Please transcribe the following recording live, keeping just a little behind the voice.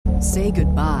Say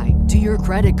goodbye to your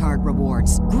credit card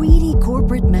rewards. Greedy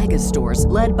corporate mega stores,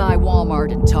 led by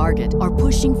Walmart and Target, are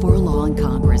pushing for a law in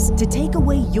Congress to take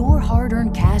away your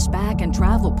hard-earned cash back and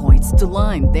travel points to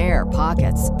line their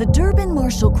pockets. The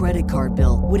Durbin-Marshall credit card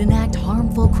bill would enact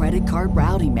harmful credit card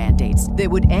routing mandates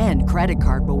that would end credit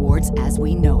card rewards as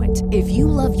we know it. If you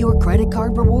love your credit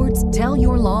card rewards, tell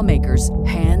your lawmakers,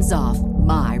 hands off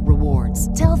my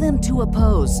rewards. Tell them to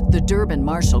oppose the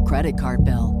Durbin-Marshall credit card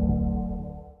bill.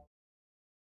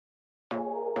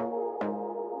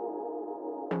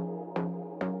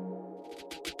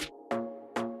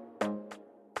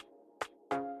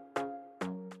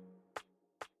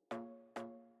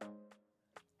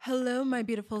 Hello, my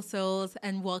beautiful souls,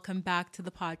 and welcome back to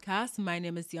the podcast. My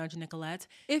name is Deandra Nicolette.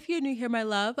 If you're new here, my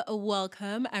love,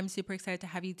 welcome. I'm super excited to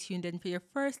have you tuned in for your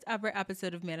first ever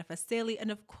episode of Manifest Daily. And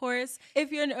of course,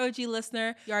 if you're an OG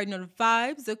listener, you already know the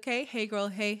vibes, okay? Hey girl,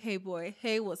 hey boy,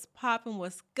 hey, what's poppin',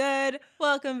 what's good?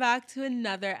 Welcome back to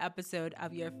another episode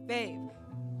of your fave.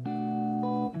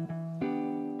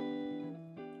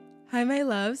 Hi, my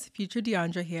loves. Future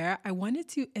Deandra here. I wanted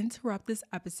to interrupt this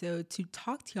episode to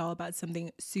talk to y'all about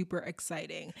something super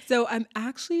exciting. So I'm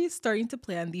actually starting to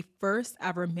plan the first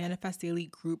ever Manifest Daily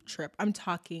group trip. I'm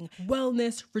talking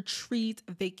wellness, retreat,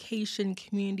 vacation,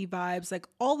 community vibes, like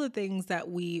all the things that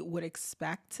we would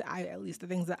expect. At least the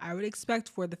things that I would expect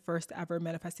for the first ever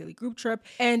Manifest Daily group trip.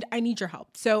 And I need your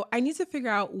help. So I need to figure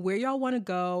out where y'all want to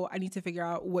go. I need to figure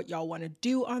out what y'all want to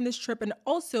do on this trip. And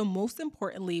also, most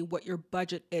importantly, what your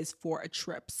budget is for a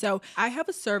trip. So I have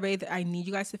a survey that I need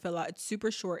you guys to fill out. It's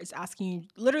super short. It's asking you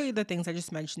literally the things I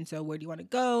just mentioned. So where do you want to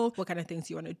go? What kind of things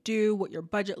do you want to do? What your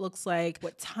budget looks like?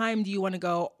 What time do you want to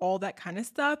go? All that kind of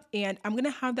stuff. And I'm going to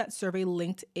have that survey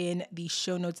linked in the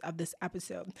show notes of this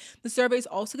episode. The survey is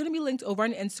also going to be linked over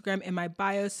on Instagram in my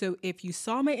bio. So if you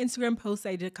saw my Instagram post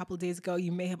I did a couple of days ago,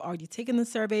 you may have already taken the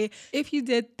survey. If you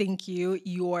did, thank you.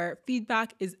 Your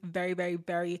feedback is very, very,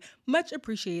 very much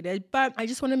appreciated. But I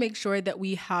just want to make sure that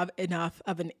we have enough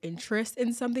of an interest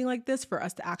in something like this for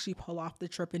us to actually pull off the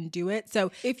trip and do it. So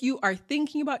if you are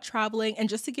thinking about traveling, and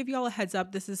just to give you all a heads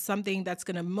up, this is something that's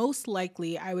going to most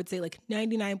likely, I would say like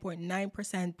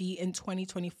 99.9% be in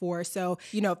 2024. So,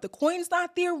 if the coin's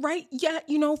not there right yet,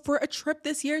 for a trip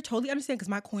this year, totally understand, because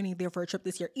my coin ain't there for a trip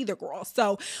this year either, girl.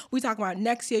 So we talk about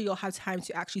next year, you'll have time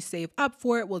to actually save up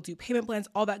for it. We'll do payment plans,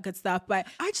 all that good stuff. But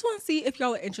I just want to see if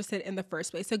y'all are interested in the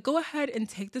first place. So go ahead and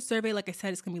take the survey. Like I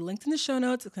said, it's going to be linked in the show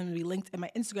notes. It's going to be linked in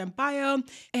my Instagram bio.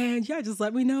 And yeah, just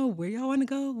let me know where y'all want to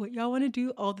go, what y'all want to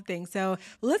do, all the things. So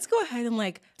let's go ahead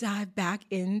and dive back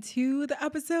into the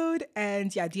episode.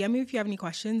 And yeah, DM me if you have any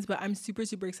questions, but I'm super,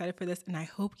 super excited for this. And I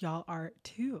hope y'all are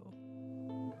too.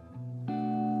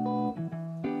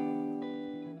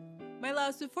 My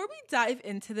loves, before we dive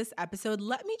into this episode,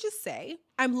 let me just say,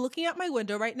 I'm looking out my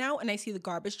window right now and I see the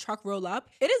garbage truck roll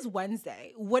up. It is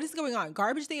Wednesday. What is going on?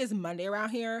 Garbage day is Monday around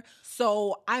here.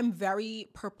 So I'm very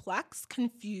perplexed,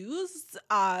 confused,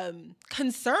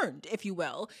 concerned, if you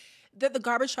will, that the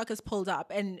garbage truck has pulled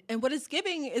up. And what it's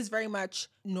giving is very much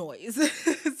noise.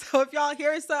 So if y'all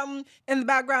hear something in the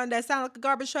background that sounds like a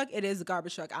garbage truck, it is a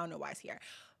garbage truck. I don't know why it's here.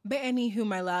 But anywho,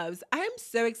 my loves, I am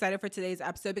so excited for today's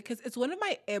episode because it's one of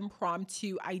my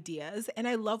impromptu ideas. And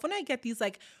I love when I get these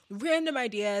random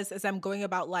ideas as I'm going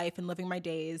about life and living my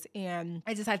days. And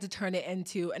I decided to turn it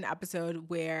into an episode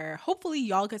where hopefully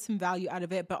y'all get some value out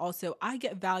of it, but also I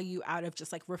get value out of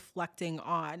just reflecting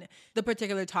on the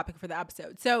particular topic for the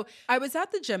episode. So I was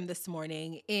at the gym this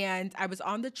morning and I was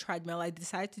on the treadmill. I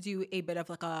decided to do a bit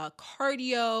of a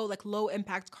cardio, low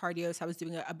impact cardio. So I was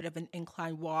doing a bit of an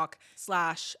incline walk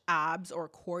 / abs or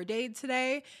core day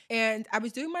today. And I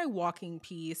was doing my walking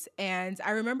piece and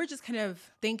I remember just kind of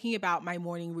thinking about my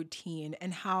morning routine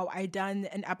and how I done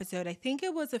an episode, I think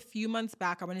it was a few months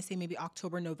back, I want to say maybe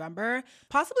October, November,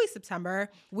 possibly September,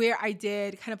 where I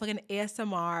did kind of an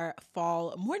ASMR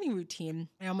fall morning routine.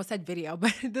 I almost said video,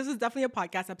 but this is definitely a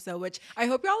podcast episode, which I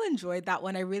hope y'all enjoyed that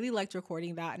one. I really liked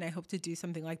recording that and I hope to do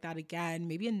something like that again,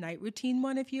 maybe a night routine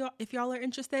one if y'all are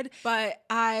interested. But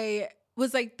I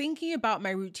was thinking about my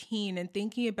routine and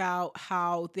thinking about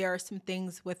how there are some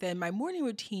things within my morning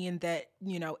routine that,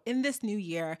 in this new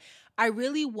year, I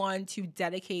really want to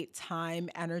dedicate time,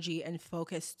 energy, and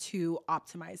focus to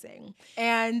optimizing.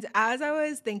 And as I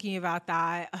was thinking about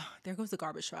that, there goes the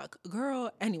garbage truck.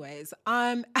 Girl, anyways,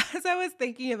 as I was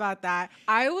thinking about that,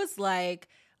 I was like,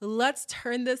 let's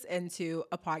turn this into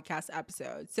a podcast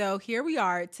episode. So here we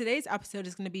are. Today's episode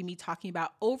is going to be me talking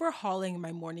about overhauling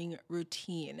my morning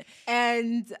routine.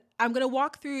 And I'm going to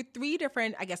walk through 3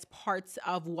 different, parts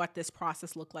of what this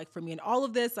process looked like for me. And all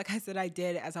of this, like I said, I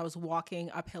did as I was walking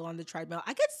uphill on the treadmill.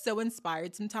 I get so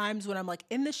inspired sometimes when I'm like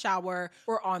in the shower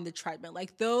or on the treadmill.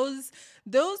 Like those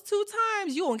 2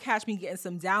 times, you won't catch me getting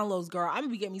some downloads, girl. I'm going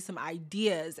to be getting me some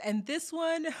ideas. And this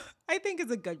one, I think is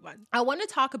a good one. I want to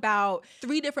talk about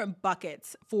 3 different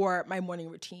buckets for my morning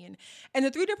routine. And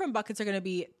the 3 different buckets are going to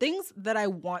be things that I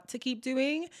want to keep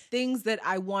doing, things that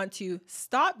I want to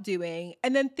stop doing,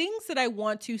 and then things that I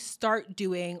want to start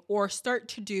doing or start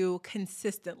to do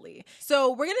consistently.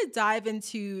 So we're going to dive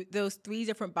into those 3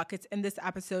 different buckets in this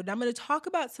episode. And I'm going to talk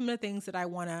about some of the things that I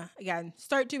want to, again,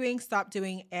 start doing, stop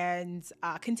doing, and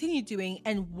continue doing,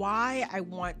 and why I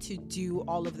want to do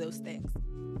all of those things.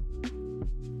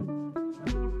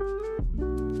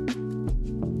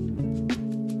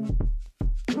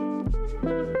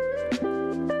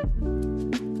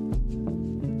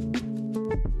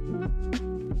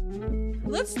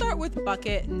 Let's start with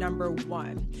bucket number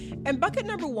 1. And bucket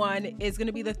number 1 is going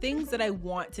to be the things that I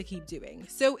want to keep doing.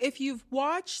 So if you've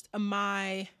watched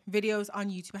my videos on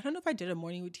YouTube, I don't know if I did a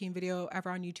morning routine video ever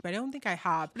on YouTube. I don't think I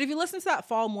have. But if you listen to that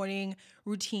fall morning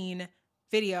routine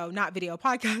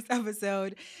podcast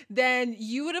episode, then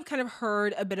you would have kind of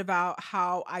heard a bit about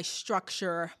how I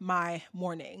structure my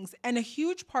mornings. And a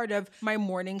huge part of my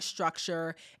morning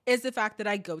structure is the fact that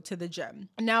I go to the gym.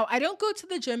 Now, I don't go to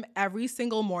the gym every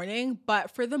single morning,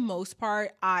 but for the most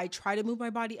part, I try to move my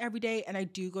body every day, and I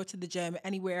do go to the gym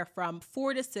anywhere from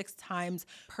 4 to 6 times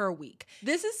per week.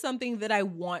 This is something that I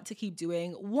want to keep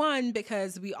doing. 1,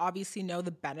 because we obviously know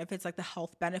the benefits, like the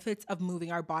health benefits of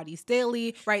moving our bodies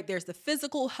daily, right? There's the physical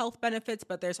health benefits,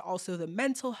 but there's also the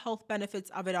mental health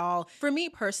benefits of it all. For me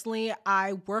personally,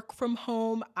 I work from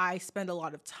home. I spend a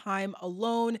lot of time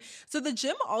alone. So the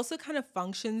gym also kind of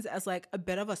functions as like a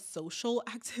bit of a social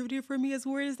activity for me, as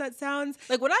weird as that sounds.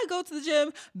 Like when I go to the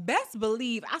gym, best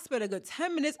believe I spend a good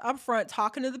 10 minutes up front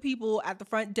talking to the people at the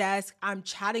front desk. I'm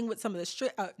chatting with some of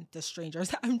the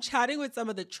strangers. I'm chatting with some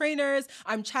of the trainers.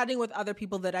 I'm chatting with other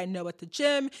people that I know at the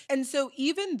gym. And so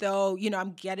even though,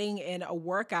 I'm getting in a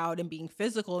workout and being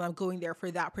physical and I'm going there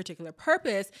for that particular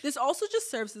purpose, this also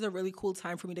just serves as a really cool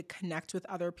time for me to connect with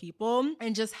other people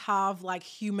and just have like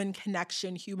human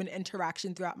connection, human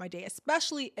interaction throughout my day,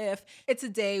 especially if it's a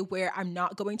day where I'm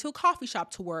not going to a coffee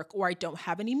shop to work, or I don't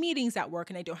have any meetings at work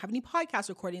and I don't have any podcast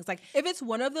recordings. Like if it's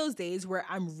one of those days where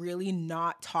I'm really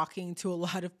not talking to a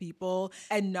lot of people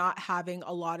and not having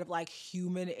a lot of like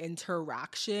human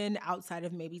interaction outside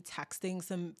of maybe texting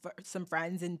some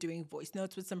friends and doing voice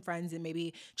notes with some friends and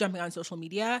maybe jumping on social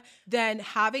media, then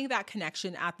having that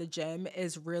connection at the gym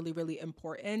is really, really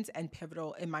important and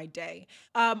pivotal in my day.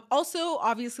 Also,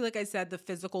 obviously, like I said, the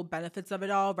physical benefits of it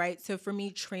all, right? So for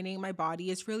me, training my body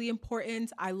is really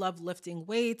important. I love lifting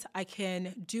weights. I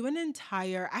can do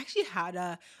I actually had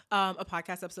a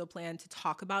podcast episode planned to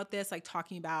talk about this, like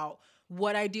talking about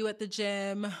what I do at the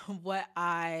gym, what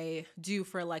I do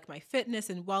for like my fitness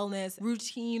and wellness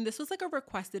routine. This was like a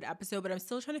requested episode, but I'm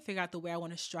still trying to figure out the way I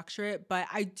want to structure it. But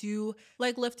I do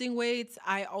like lifting weights.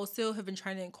 I also have been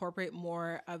trying to incorporate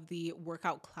more of the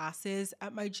workout classes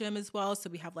at my gym as well. So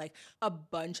we have like a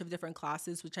bunch of different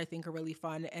classes, which I think are really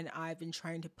fun. And I've been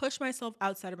trying to push myself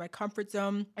outside of my comfort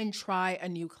zone and try a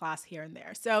new class here and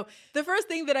there. So the first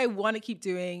thing that I want to keep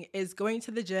doing is going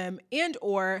to the gym and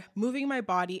or moving my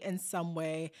body in some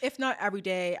way. If not every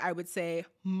day, I would say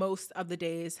most of the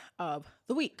days of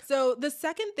the week. So the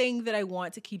second thing that I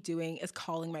want to keep doing is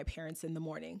calling my parents in the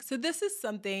morning. So this is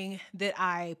something that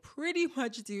I pretty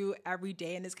much do every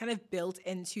day, and it's kind of built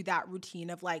into that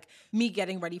routine of like me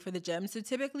getting ready for the gym. So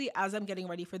typically as I'm getting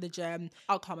ready for the gym,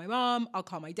 I'll call my mom, I'll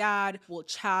call my dad, we'll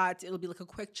chat. It'll be like a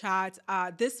quick chat.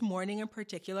 This morning in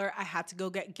particular, I had to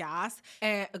go get gas,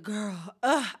 and girl,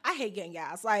 I hate getting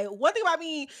gas. Like one thing about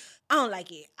me, I don't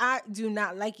like it. I do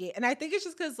not like it. And I think it's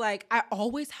just because like I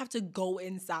always have to go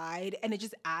inside, and it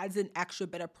just adds an extra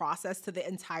bit of process to the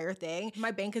entire thing.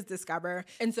 My bank is Discover.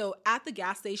 And so at the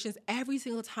gas stations, every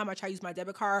single time I try to use my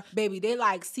debit card, baby, they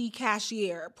like see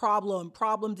cashier, problem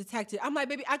detected. I'm like,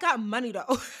 baby, I got money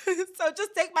though. So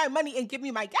just take my money and give me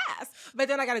my gas. But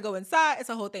then I got to go inside. It's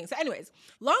a whole thing. So anyways,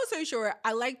 long story short,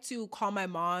 I like to call my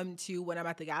mom too when I'm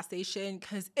at the gas station,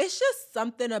 because it's just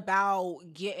something about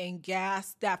getting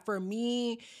gas that for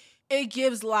me, it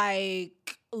gives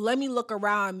like, let me look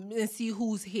around and see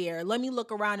who's here. Let me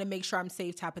look around and make sure I'm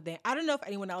safe type of thing. I don't know if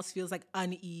anyone else feels like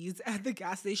unease at the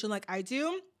gas station like I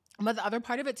do. But the other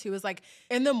part of it too is like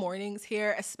in the mornings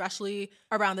here, especially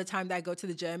around the time that I go to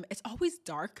the gym, it's always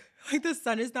dark. Like the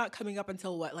sun is not coming up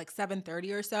until what, like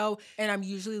 7:30 or so. And I'm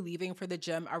usually leaving for the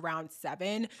gym around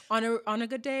 7 on a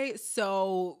good day.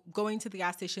 So going to the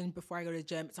gas station before I go to the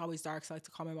gym, it's always dark. So I like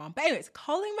to call my mom. But anyways,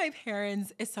 calling my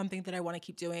parents is something that I want to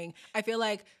keep doing. I feel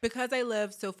like because I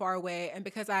live so far away and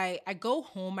because I go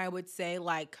home, I would say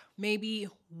like maybe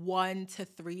 1 to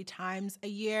 3 times a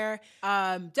year.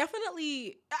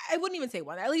 Definitely, I wouldn't even say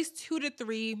 1, at least 2 to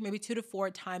 3, maybe 2 to 4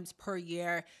 times per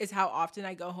year is how often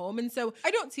I go home. And so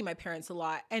I don't see my parents a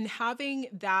lot, and having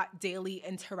that daily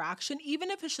interaction, even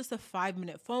if it's just a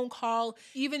 5-minute phone call,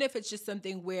 even if it's just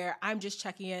something where I'm just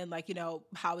checking in, like, you know,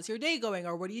 how is your day going?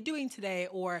 Or what are you doing today?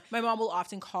 Or my mom will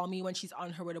often call me when she's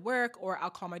on her way to work, or I'll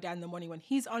call my dad in the morning when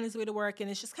he's on his way to work. And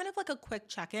it's just kind of like a quick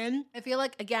check-in. I feel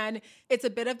like, again, it's a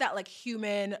bit of that like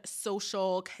human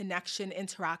social connection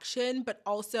interaction, but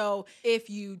also if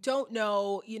you don't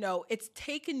know, you know, it's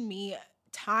taken me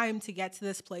time to get to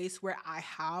this place where I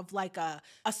have like a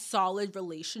solid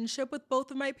relationship with both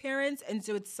of my parents. And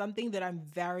so it's something that I'm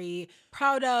very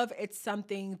proud of. It's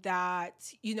something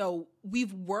that, you know,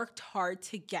 we've worked hard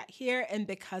to get here. And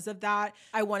because of that,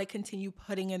 I want to continue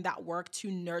putting in that work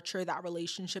to nurture that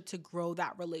relationship, to grow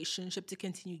that relationship, to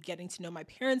continue getting to know my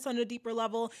parents on a deeper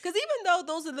level. Because even though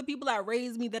those are the people that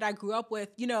raised me, that I grew up with,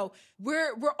 you know,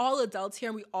 we're all adults here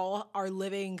and we all are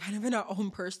living kind of in our own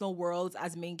personal worlds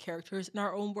as main characters in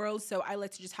our own world. So I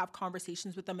like to just have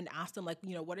conversations with them and ask them, like,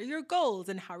 you know, what are your goals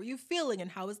and how are you feeling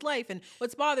and how is life and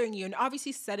what's bothering you? And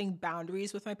obviously setting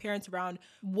boundaries with my parents around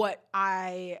what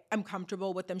I am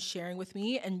comfortable with them sharing with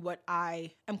me and what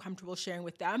I am comfortable sharing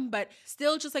with them, but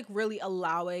still just like really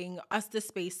allowing us the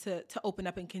space to open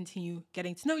up and continue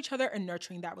getting to know each other and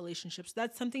nurturing that relationship. So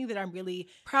that's something that I'm really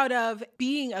proud of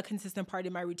being a consistent part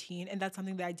of my routine. And that's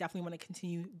something that I definitely want to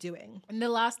continue doing. And the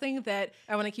last thing that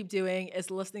I want to keep doing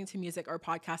is listening to music or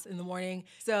podcasts in the morning.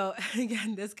 So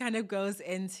again, this kind of goes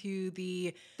into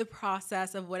the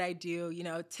process of what I do, you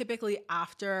know, typically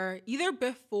after, either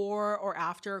before or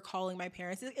after calling my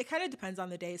parents. It kind of depends on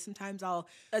the day. Sometimes I'll,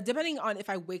 depending on if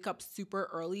I wake up super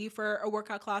early for a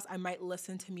workout class, I might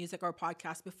listen to music or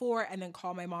podcast before and then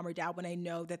call my mom or dad when I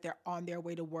know that they're on their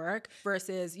way to work,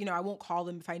 versus, you know, I won't call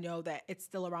them if I know that it's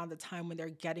still around the time when they're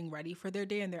getting ready for their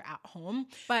day and they're at home.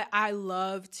 But I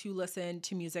love to listen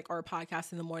to music or a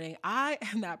podcast in the morning. I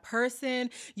am that person.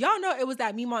 Y'all know it was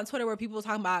that meme on Twitter where people were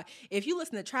talking about, if you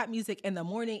listen to trap music in the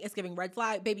morning, it's giving red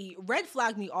flag. Baby, red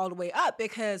flag me all the way up,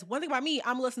 because one thing about me,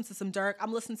 I'm listening to some Dirk,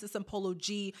 I'm listening to some Polo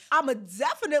G, I'ma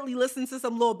definitely listen to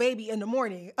some Lil Baby in the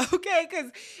morning, okay?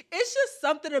 Because it's just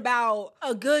something about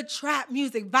a good trap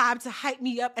music vibe to hype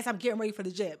me up as I'm getting ready for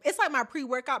the gym. It's like my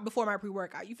pre-workout before my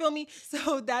pre-workout, you feel me?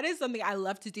 So that is something I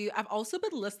love to do. I've also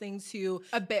been listening to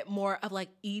a bit more of like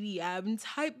EDM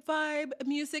type vibe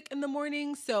music in the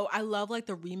morning. So I love like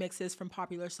the remixes from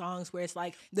popular songs where it's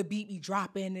like the beat be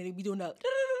dropping and it be doing a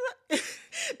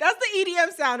that's the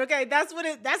EDM sound, okay? That's what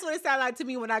it sounds like to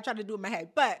me when I try to do it in my head.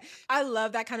 But I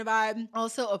love that kind of vibe.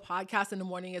 Also, a podcast in the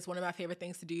morning is one of my favorite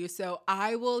things to do. So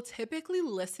I will typically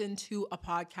listen to a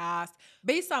podcast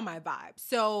based on my vibe.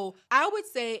 So I would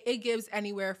say it gives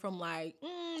anywhere from like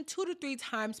 2 to 3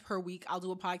 times per week I'll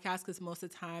do a podcast, because most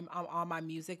of the time I'm on my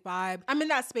music vibe. I'm in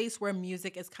that space where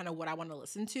music is kind of what I want to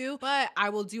listen to, but I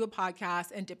will do a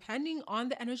podcast, and depending on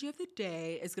the energy of the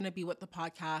day is going to be what the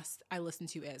podcast I listen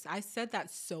to is. I said that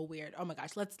so weird. Oh my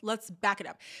gosh, let's back it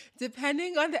up.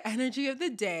 Depending on the energy of the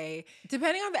day,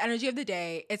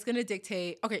 it's going to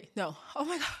dictate. Okay, no. Oh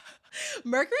my God.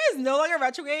 Mercury is no longer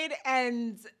retrograde,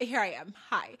 and here I am.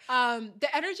 Hi.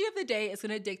 The energy of the day is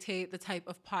going to dictate the type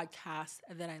of podcast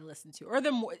that I listen to, or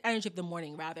the energy of the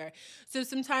morning, rather. So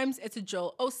sometimes it's a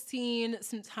Joel Osteen,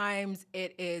 sometimes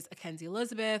it is a Kenzie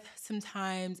Elizabeth,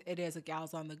 sometimes it is a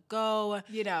Gals on the Go.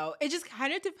 You know, it just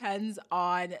kind of depends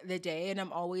on the day, and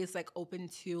I'm always like open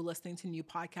to listening to new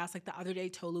podcasts. Like the other day,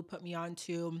 Tolu put me on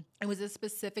to, it was a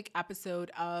specific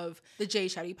episode of the Jay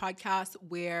Shetty podcast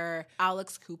where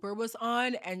Alex Cooper was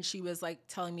on, and she was like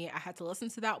telling me I had to listen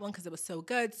to that one because it was so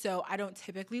good. So I don't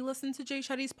typically listen to Jay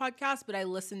Shetty's podcast, but I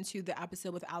listened to the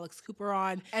episode with Alex Cooper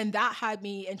on, and that had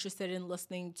me interested in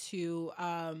listening to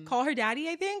Call Her Daddy,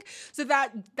 I think. So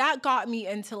that got me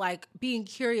into like being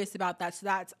curious about that. So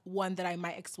that's one that I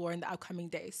might explore in the upcoming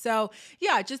days. So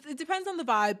yeah, just it depends on the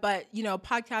vibe, but you know,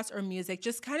 podcast or music,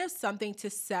 just kind of something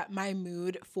to set my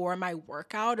mood for my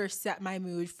workout, or set my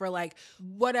mood for like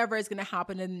whatever is going to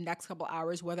happen in the next couple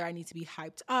hours, whether I I need to be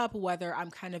hyped up, whether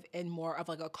I'm kind of in more of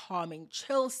like a calming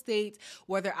chill state,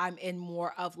 whether I'm in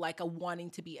more of like a wanting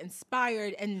to be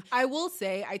inspired. And I will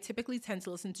say I typically tend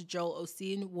to listen to Joel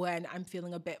Osteen when I'm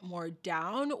feeling a bit more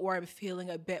down, or I'm feeling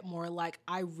a bit more like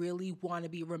I really want to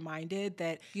be reminded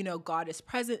that, you know, God is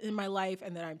present in my life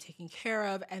and that I'm taken care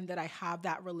of and that I have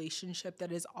that relationship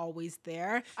that is always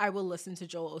there. I will listen to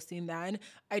Joel Osteen then.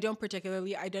 I don't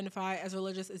particularly identify as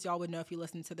religious, as y'all would know if you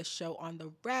listen to the show on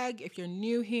the reg. If you're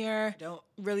new here, I don't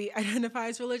really identify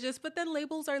as religious, but then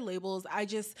labels are labels. I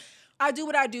do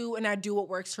what I do and I do what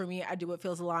works for me. I do what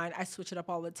feels aligned. I switch it up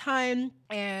all the time.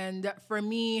 And for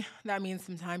me, that means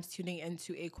sometimes tuning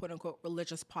into a quote unquote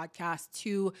religious podcast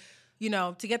to, you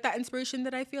know, to get that inspiration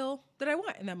that I feel that I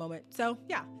want in that moment. So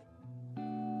yeah.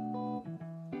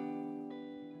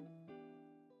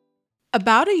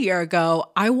 About a year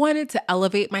ago, I wanted to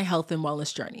elevate my health and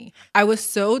wellness journey. I was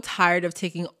so tired of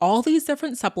taking all these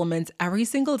different supplements every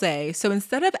single day, so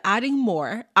instead of adding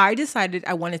more, I decided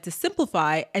I wanted to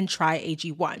simplify and try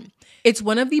AG1. It's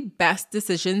one of the best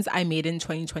decisions I made in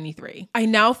 2023. I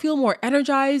now feel more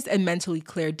energized and mentally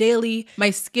clear daily. My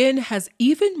skin has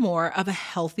even more of a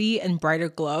healthy and brighter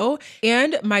glow,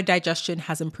 and my digestion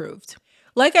has improved.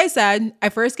 Like I said, I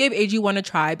first gave AG1 a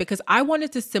try because I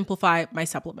wanted to simplify my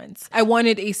supplements. I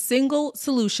wanted a single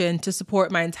solution to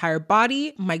support my entire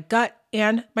body, my gut,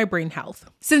 and my brain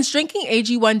health. Since drinking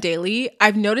AG1 daily,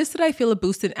 I've noticed that I feel a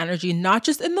boost in energy, not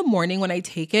just in the morning when I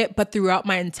take it, but throughout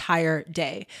my entire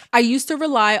day. I used to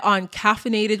rely on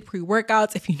caffeinated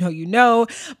pre-workouts, if you know, you know,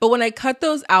 but when I cut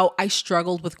those out, I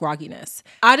struggled with grogginess.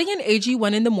 Adding an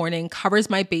AG1 in the morning covers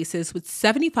my bases with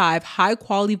 75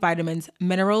 high-quality vitamins,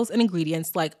 minerals, and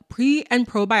ingredients like pre- and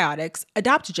probiotics,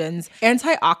 adaptogens,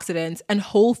 antioxidants, and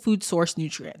whole food source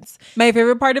nutrients. My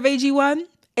favorite part of AG1?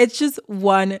 It's just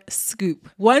one scoop.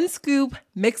 One scoop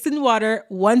mixed in water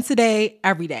once a day,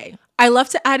 every day. I love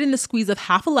to add in a squeeze of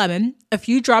half a lemon, a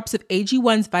few drops of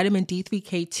AG1's vitamin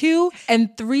D3K2,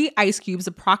 and 3 ice cubes,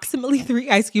 approximately 3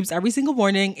 ice cubes every single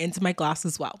morning into my glass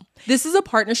as well. This is a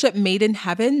partnership made in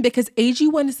heaven because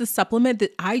AG1 is the supplement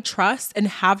that I trust and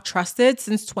have trusted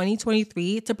since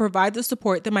 2023 to provide the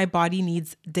support that my body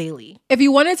needs daily. If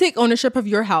you want to take ownership of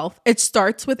your health, it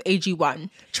starts with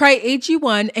AG1. Try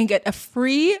AG1 and get a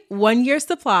free 1-year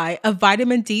supply of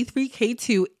vitamin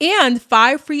D3K2 and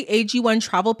 5 free AG1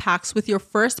 travel packs with your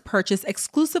first purchase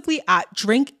exclusively at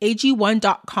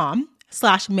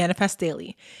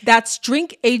drinkag1.com/manifestdaily. That's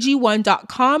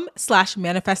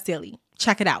drinkag1.com/manifestdaily.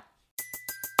 Check it out.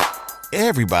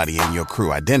 Everybody in your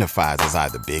crew identifies as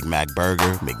either Big Mac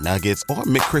Burger, McNuggets, or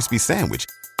McCrispy Sandwich.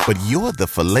 But you're the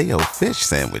Filet-O-Fish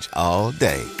Sandwich all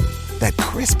day. That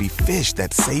crispy fish,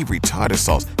 that savory tartar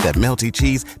sauce, that melty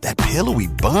cheese, that pillowy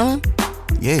bun.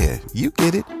 Yeah, you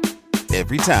get it.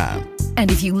 Every time.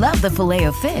 And if you love the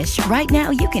Filet-O-Fish, right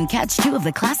now you can catch 2 of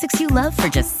the classics you love for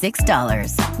just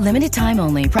 $6. Limited time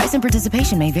only. Price and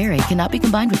participation may vary. Cannot be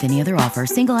combined with any other offer.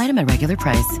 Single item at regular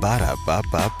price.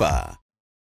 Ba-da-ba-ba-ba.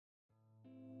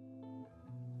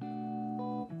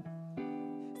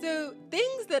 So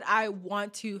things that I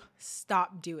want to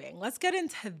stop doing. Let's get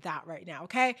into that right now,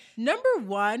 okay? Number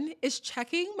 1 is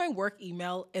checking my work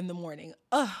email in the morning.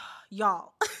 Ugh,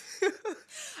 y'all.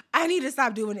 I need to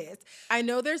stop doing this. I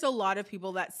know there's a lot of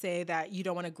people that say that you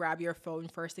don't want to grab your phone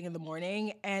first thing in the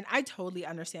morning, and I totally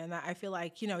understand that. I feel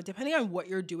like, you know, depending on what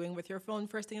you're doing with your phone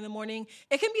first thing in the morning,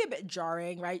 it can be a bit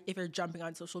jarring, right? If you're jumping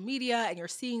on social media and you're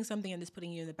seeing something and it's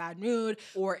putting you in a bad mood,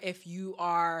 or if you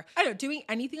are, I don't know, doing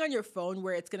anything on your phone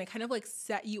where it's going to kind of like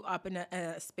set you up in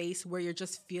a space where you're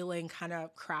just feeling kind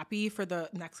of crappy for the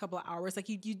next couple of hours. Like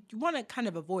you want to kind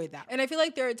of avoid that. And I feel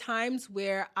like there are times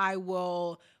where I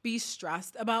will be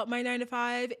stressed about my 9 to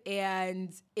 5.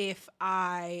 And if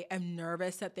I am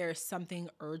nervous that there's something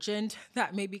urgent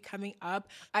that may be coming up,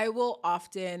 I will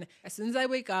often, as soon as I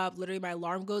wake up, literally my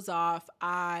alarm goes off,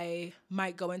 I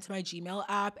might go into my Gmail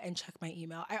app and check my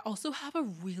email. I also have a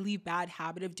really bad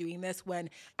habit of doing this when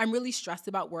I'm really stressed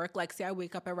about work. Like say I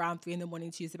wake up around 3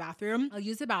 a.m. to use the bathroom. I'll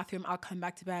use the bathroom, I'll come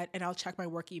back to bed and I'll check my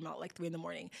work email at like 3 a.m.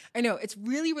 I know it's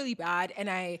really, really bad. And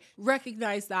I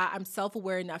recognize that. I'm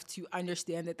self-aware enough to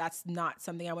understand that that's not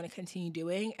something I want to continue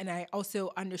doing. And I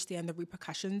also understand the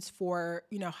repercussions for,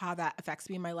 you know, how that affects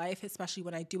me in my life, especially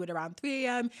when I do it around 3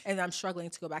 a.m. and I'm struggling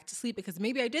to go back to sleep because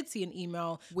maybe I did see an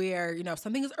email where, you know,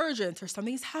 something is urgent or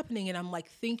something's happening and I'm like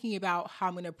thinking about how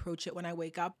I'm going to approach it when I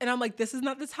wake up. And I'm like, this is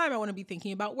not the time I want to be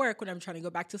thinking about work when I'm trying to go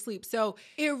back to sleep. So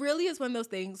it really is one of those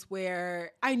things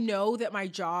where I know that my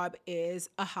job is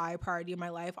a high priority in my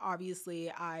life. Obviously,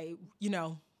 I, you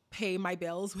know, pay my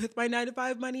bills with my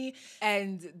 9-to-5 money.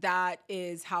 And that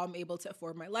is how I'm able to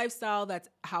afford my lifestyle. That's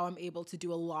how I'm able to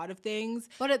do a lot of things.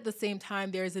 But at the same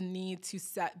time, there's a need to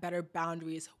set better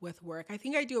boundaries with work. I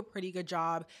think I do a pretty good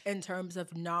job in terms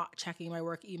of not checking my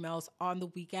work emails on the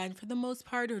weekend for the most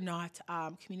part, or not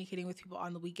communicating with people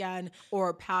on the weekend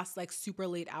or past like super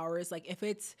late hours. Like if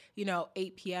it's,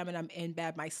 8 p.m. and I'm in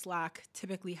bed, my Slack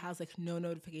typically has like no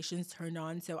notifications turned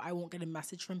on. So I won't get a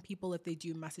message from people if they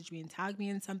do message me and tag me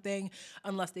in something,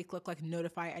 unless they click like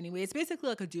notify anyway. It's basically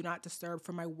like a do not disturb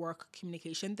for my work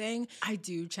communication thing. I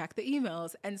do check the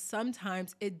emails, and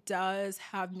sometimes it does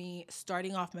have me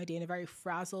starting off my day in a very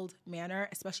frazzled manner,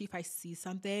 especially if I see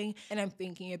something and I'm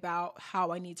thinking about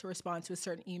how I need to respond to a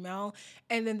certain email.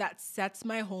 And then that sets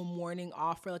my whole morning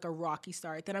off for like a rocky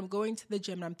start. Then I'm going to the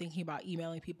gym and I'm thinking about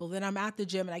emailing people. Then I'm at the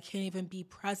gym and I can't even be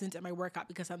present at my workout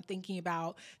because I'm thinking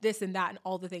about this and that and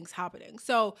all the things happening.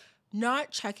 So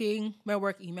not checking my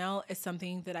work email is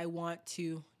something that I want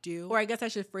to do. Or I guess I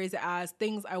should phrase it as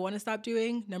things I want to stop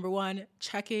doing. Number 1,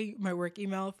 checking my work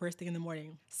email first thing in the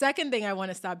morning. Second thing I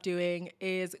want to stop doing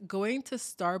is going to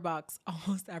Starbucks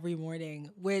almost every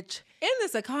morning, which in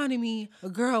this economy,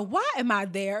 girl, why am I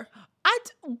there?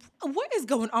 What is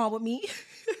going on with me?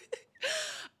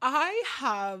 I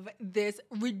have this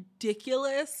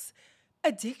ridiculous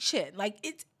addiction. Like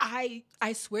I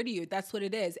swear to you, that's what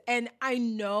it is. And I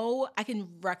know I can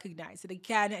recognize it.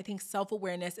 Again, I think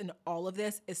self-awareness in all of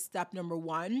this is step number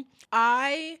 1.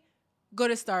 I go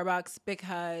to Starbucks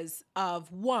because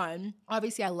of, one,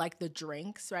 obviously I like the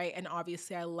drinks, right? And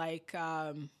obviously I like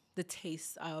the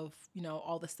taste of,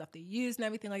 all the stuff they use and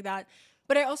everything like that.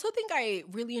 But I also think I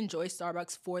really enjoy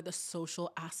Starbucks for the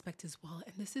social aspect as well.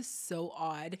 And this is so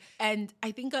odd. And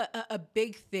I think a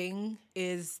big thing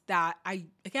is that I,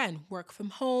 again, work from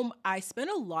home. I spend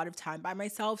a lot of time by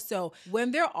myself. So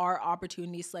when there are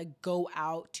opportunities to like go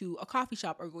out to a coffee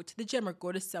shop or go to the gym or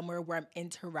go to somewhere where I'm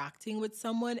interacting with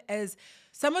someone, as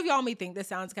some of y'all may think this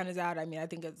sounds kind of sad. I mean, I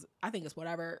think it's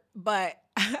whatever. But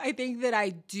I think that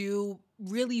I do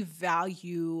really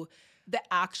value the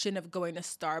action of going to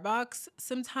Starbucks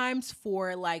sometimes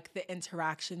for like the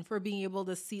interaction, for being able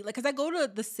to see, like, because I go to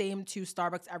the same 2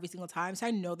 Starbucks every single time, so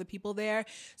I know the people there.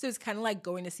 So it's kind of like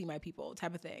going to see my people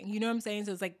type of thing. You know what I'm saying?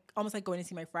 So it's like almost like going to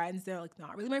see my friends. They're like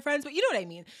not really my friends, but you know what I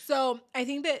mean? So I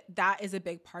think that is a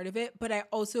big part of it. But I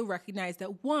also recognize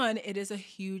that, one, it is a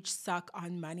huge suck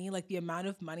on money. Like the amount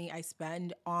of money I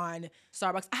spend on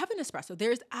Starbucks. I have an espresso.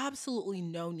 There's absolutely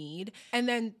no need. And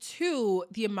then 2,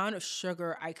 the amount of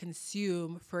sugar I consume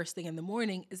first thing in the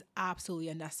morning is absolutely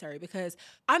unnecessary, because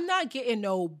I'm not getting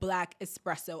no black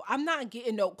espresso. I'm not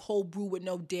getting no cold brew with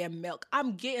no damn milk.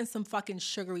 I'm getting some fucking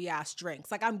sugary ass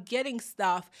drinks. Like, I'm getting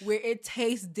stuff where it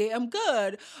tastes damn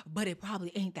good, but it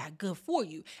probably ain't that good for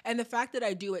you. And the fact that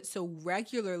I do it so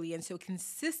regularly and so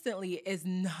consistently is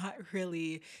not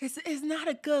really, it's not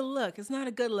a good look. It's not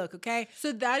a good look, okay?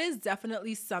 So that is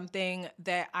definitely something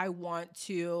that I want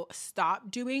to stop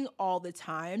doing all the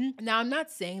time. Now, I'm not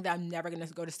saying that I'm never going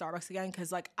to go to Starbucks again,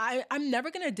 because like I'm never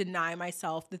going to deny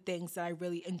myself the things that I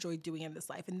really enjoy doing in this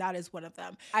life, and that is one of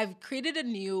them. I've created a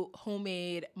new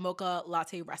homemade mocha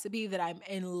latte recipe that I'm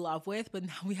in love with, but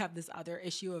now we have this other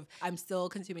issue of I'm still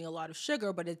consuming a lot of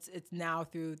sugar, but it's now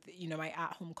through my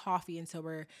at-home coffee, and so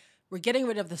we're getting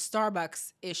rid of the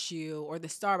Starbucks issue or the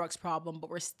Starbucks problem, but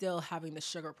we're still having the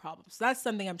sugar problem. So that's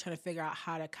something I'm trying to figure out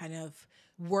how to kind of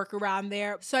work around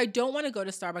there. So I don't want to go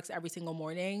to Starbucks every single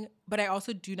morning, but I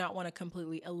also do not want to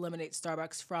completely eliminate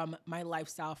Starbucks from my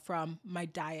lifestyle, from my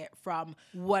diet, from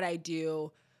what I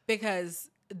do, because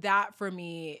that for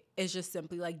me is just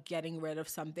simply like getting rid of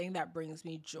something that brings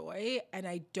me joy. And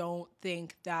I don't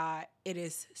think that it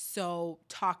is so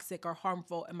toxic or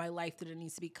harmful in my life that it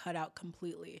needs to be cut out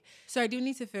completely. So I do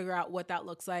need to figure out what that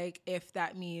looks like, if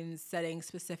that means setting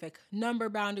specific number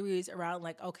boundaries around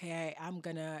like, okay, I'm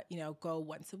gonna, go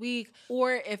once a week,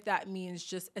 or if that means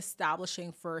just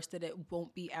establishing first that it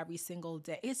won't be every single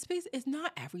day. It's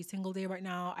not every single day right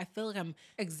now. I feel like I'm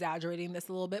exaggerating this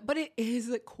a little bit, but it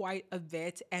is quite a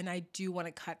bit. And I do want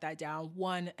to cut that down.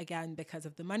 1, again, because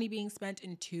of the money being spent,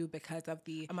 and 2, because of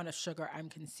the amount of sugar I'm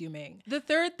consuming. The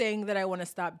third thing that I want to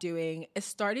stop doing is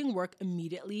starting work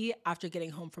immediately after getting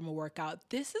home from a workout.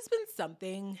 This has been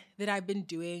something that I've been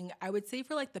doing, I would say,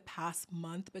 for like the past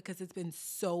month, because it's been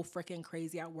so freaking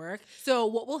crazy at work. So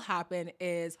what will happen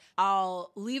is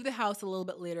I'll leave the house a little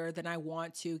bit later than I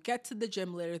want to, get to the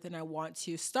gym later than I want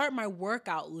to, start my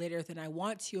workout later than I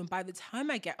want to. And by the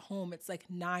time I get home, it's like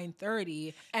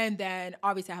 9:30. And then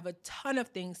obviously I have a ton of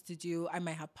things to do. I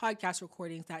might have podcast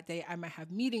recordings that day. I might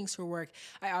have meetings for work.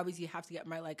 I obviously busy, I have to get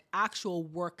my like actual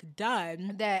work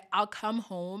done, that I'll come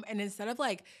home and instead of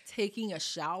like taking a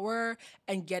shower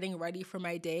and getting ready for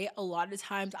my day, a lot of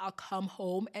times I'll come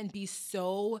home and be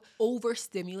so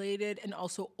overstimulated and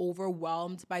also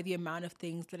overwhelmed by the amount of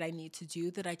things that I need to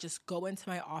do that I just go into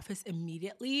my office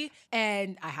immediately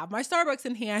and I have my Starbucks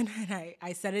in hand and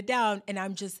I set it down and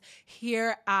I'm just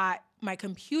here at my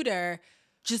computer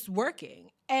just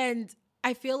working. And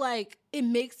I feel like it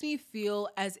makes me feel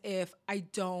as if I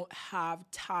don't have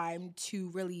time to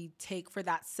really take for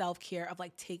that self-care of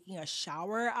like taking a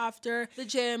shower after the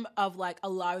gym, of like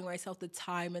allowing myself the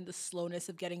time and the slowness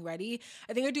of getting ready.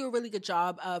 I think I do a really good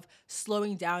job of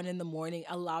slowing down in the morning,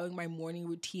 allowing my morning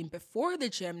routine before the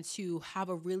gym to have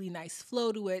a really nice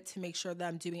flow to it, to make sure that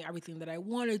I'm doing everything that I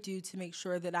want to do, to make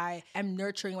sure that I am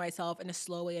nurturing myself in a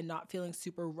slow way and not feeling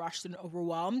super rushed and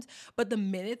overwhelmed. But the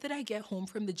minute that I get home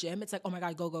from the gym, it's like, oh my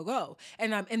God, go, go, go.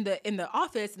 And I'm in the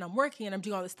office and I'm working and I'm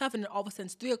doing all this stuff and then all of a sudden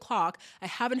it's 3:00. I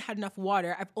haven't had enough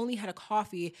water. I've only had a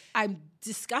coffee. I'm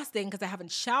disgusting because I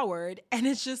haven't showered. And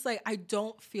it's just like, I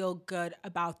don't feel good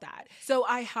about that. So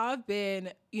I have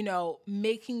been,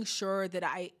 making sure that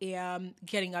I am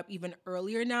getting up even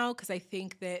earlier now, because I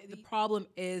think that the problem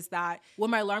is that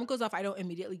when my alarm goes off, I don't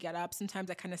immediately get up.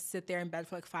 Sometimes I kind of sit there in bed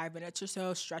for like 5 minutes or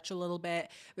so, stretch a little bit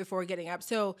before getting up.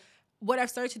 So what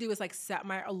I've started to do is like set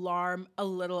my alarm a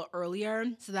little earlier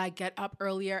so that I get up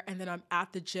earlier and then I'm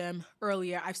at the gym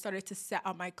earlier. I've started to set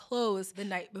out my clothes the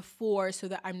night before so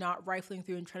that I'm not rifling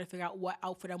through and trying to figure out what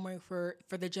outfit I'm wearing for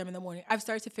the gym in the morning. I've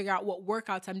started to figure out what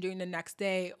workouts I'm doing the next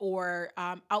day, or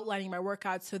outlining my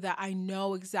workouts so that I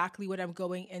know exactly what I'm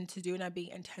going in to do and I'm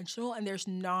being intentional, and there's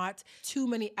not too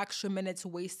many extra minutes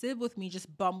wasted with me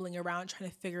just bumbling around trying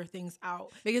to figure things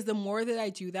out. Because the more that I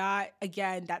do that,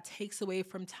 again, that takes away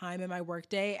from time in my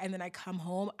workday, and then I come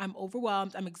home, I'm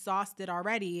overwhelmed, I'm exhausted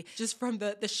already just from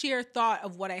the sheer thought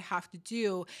of what I have to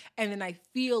do, and then I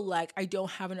feel like I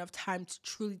don't have enough time to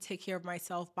truly take care of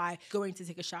myself by going to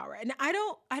take a shower. And I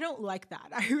don't like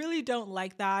that. I really don't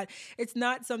like that. It's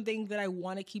not something that I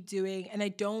want to keep doing, and I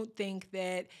don't think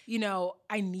that,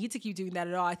 I need to keep doing that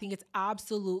at all. I think it's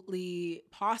absolutely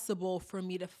possible for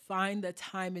me to find the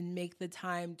time and make the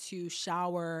time to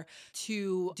shower,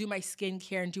 to do my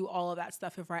skincare and do all of that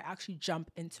stuff if I actually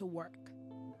jump into work.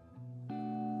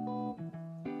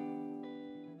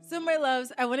 So my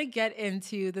loves, I want to get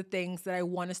into the things that I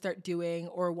want to start doing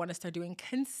or want to start doing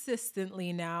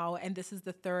consistently now. And this is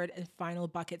the third and final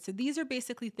bucket. So these are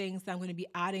basically things that I'm going to be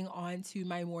adding on to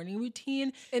my morning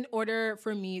routine in order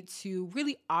for me to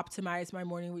really optimize my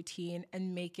morning routine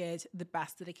and make it the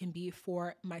best that it can be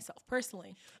for myself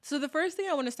personally. So the first thing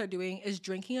I want to start doing is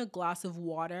drinking a glass of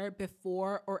water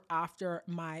before or after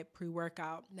my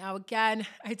pre-workout. Now, again,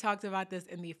 I talked about this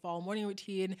in the fall morning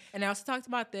routine, and I also talked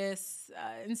about this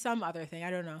in some other thing,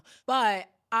 I don't know. But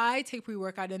I take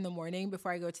pre-workout in the morning before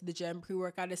I go to the gym.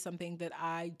 Pre-workout is something that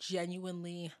I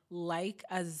genuinely like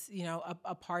as,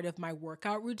 a part of my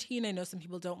workout routine. I know some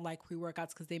people don't like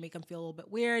pre-workouts because they make them feel a little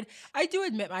bit weird. I do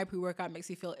admit my pre-workout makes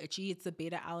me feel itchy. It's the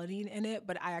beta-alanine in it,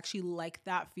 but I actually like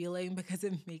that feeling because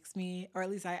it makes me, or at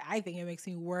least I think it makes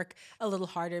me work a little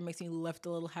harder. It makes me lift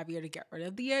a little heavier to get rid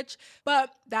of the itch.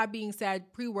 But that being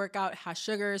said, pre-workout has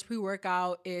sugars.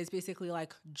 Pre-workout is basically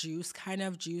like juice,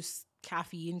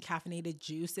 caffeinated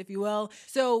juice, if you will.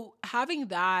 So having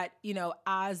that,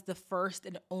 as the first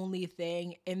and only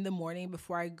thing in the morning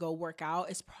before I go work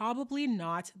out is probably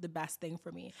not the best thing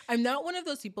for me. I'm not one of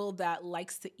those people that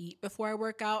likes to eat before I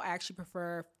work out. I actually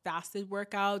prefer fasted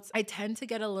workouts. I tend to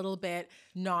get a little bit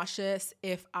nauseous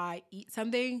if I eat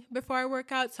something before I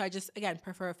work out. So I just, again,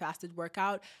 prefer a fasted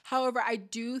workout. However, I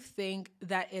do think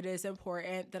that it is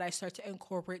important that I start to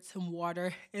incorporate some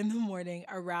water in the morning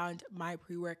around my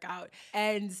pre-workout.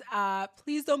 And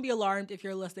please don't be alarmed if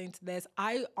you're listening to this.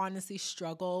 I honestly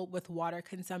struggle with water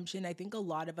consumption. I think a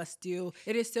lot of us do.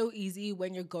 It is so easy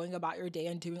when you're going about your day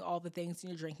and doing all the things,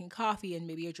 and you're drinking coffee and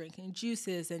maybe you're drinking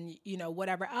juices and,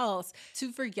 whatever else,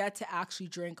 to forget to actually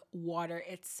drink water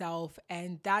itself.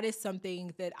 And that is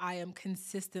something that I am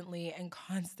consistently and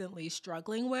constantly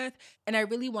struggling with. And I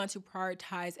really want to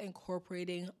prioritize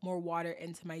incorporating more water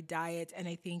into my diet. And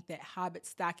I think that habit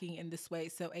stacking in this way,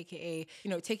 so AKA,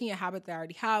 taking a habit that I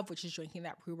already have, which is drinking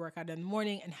that pre-workout in the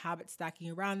morning, and habit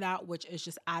stacking around that, which is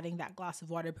just adding that glass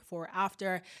of water before or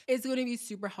after, is going to be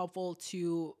super helpful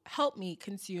to help me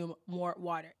consume more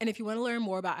water. And if you want to learn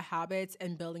more about habits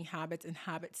and building habits and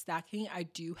habit stacking, I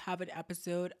do have an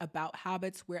episode about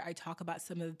habits where I talk about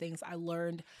some of the things I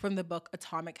learned from the book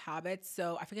Atomic Habits.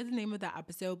 So I forget the name of that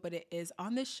episode, but it is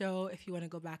on the show if you want to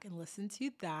go back and listen to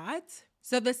that.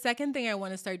 So the second thing I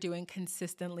want to start doing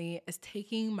consistently is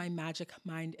taking my Magic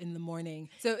Mind in the morning.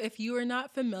 So if you are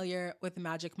not familiar with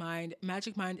Magic Mind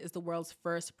is the world's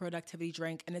first productivity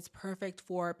drink, and it's perfect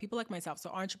for people like myself. So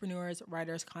entrepreneurs,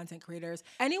 writers, content creators,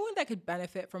 anyone that could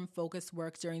benefit from focused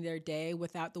work during their day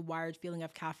without the wired feeling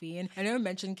of caffeine. I know I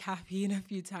mentioned caffeine a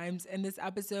few times in this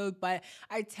episode, but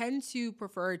I tend to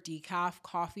prefer decaf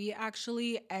coffee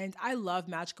actually. And I love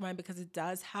Magic Mind because it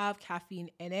does have caffeine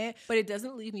in it, but it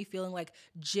doesn't leave me feeling like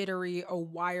jittery or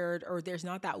wired, or there's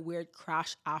not that weird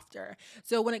crash after.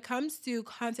 So when it comes to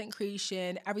content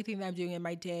creation, everything that I'm doing in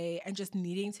my day, and just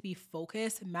needing to be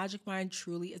focused, Magic Mind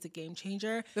truly is a game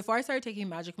changer. Before I started taking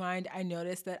Magic Mind, I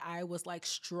noticed that I was like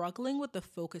struggling with the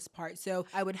focus part. So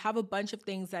I would have a bunch of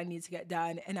things that I need to get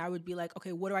done, and I would be like,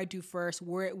 okay, what do I do first?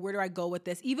 Where do I go with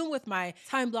this? Even with my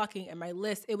time blocking and my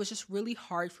list, it was just really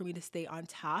hard for me to stay on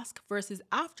task. Versus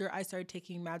after I started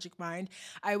taking Magic Mind,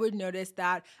 I would notice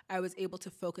that I was able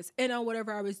to focus in on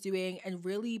whatever I was doing and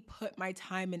really put my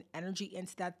time and energy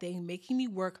into that thing, making me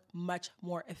work much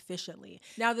more efficiently.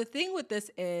 Now, the thing with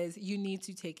this is you need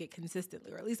to take it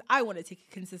consistently, or at least I want to take it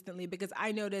consistently, because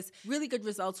I notice really good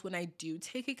results when I do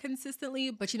take it consistently.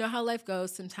 But you know how life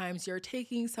goes. Sometimes you're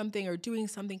taking something or doing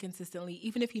something consistently,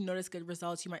 even if you notice good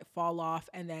results, you might fall off,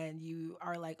 and then you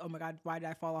are like, oh my God, why did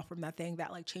I fall off from that thing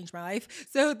that like changed my life?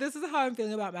 So this is how I'm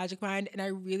feeling about Magic Mind, and I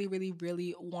really, really,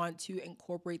 really want to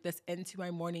incorporate this into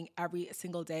my morning every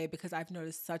single day, because I've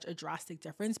noticed such a drastic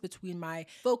difference between my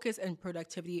focus and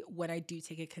productivity when I do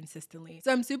take it consistently.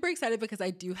 So I'm super excited because I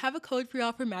do have a code for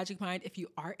y'all for Magic Mind if you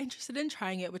are interested in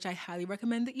trying it, which I highly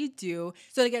recommend that you do.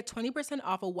 So to get 20%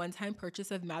 off a one-time purchase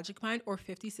of Magic Mind or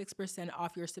 56%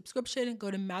 off your subscription,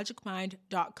 go to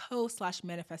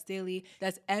magicmind.co/manifestdaily.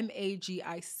 That's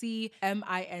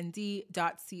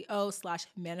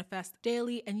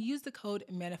magicmind.co/manifestdaily, and use the code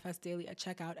manifestdaily at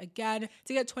checkout again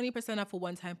to get 20% off a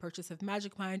one-time purchase of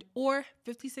Magic Mind or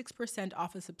 56%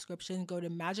 off a subscription. Go to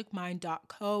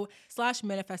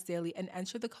magicmind.co/manifestdaily and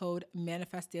enter the code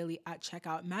manifestdaily at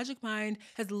checkout. Magic Mind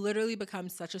has literally become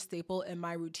such a staple in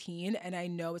my routine, and I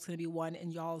know it's going to be one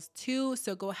in y'all's too.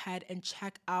 So go ahead and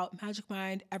check out Magic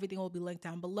Mind. Everything will be linked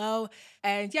down below.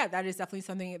 And yeah, that is definitely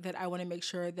something that I want to make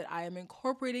sure that I am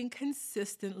incorporating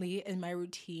consistently in my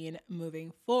routine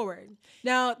moving forward.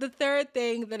 Now, the third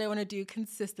thing that I want to do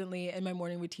consistently in my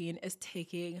morning routine is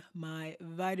taking my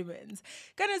vitamins.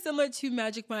 Kind of similar to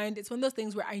Magic Mind, it's one of those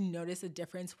things where I notice a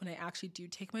difference when I actually do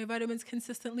take my vitamins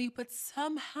consistently, but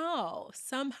somehow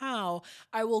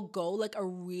I will go like a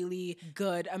really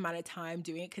good amount of time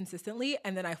doing it consistently,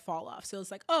 and then I fall off. So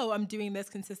it's like, oh, I'm doing this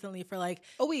consistently for like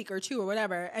a week or two or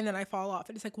whatever, and then I fall off.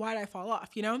 And it's like, why did I fall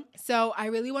off, you know? So I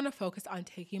really want to focus on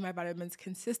taking my vitamins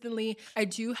consistently. I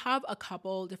do have a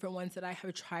couple different ones that I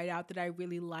have tried out that I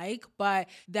really like, but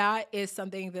that is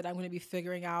something that I'm going to be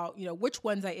figuring out, you know, which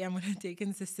ones I am going to take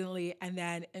consistently, and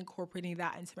then incorporating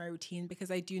that into my routine,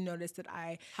 because I do notice that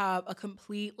I have a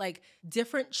complete like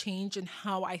different change in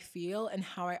how I feel and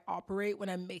how I operate when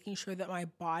I'm making sure that my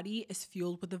body is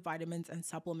fueled with the vitamins and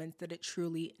supplements that it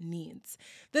truly needs.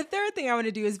 The third thing I want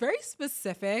to do is very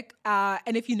specific,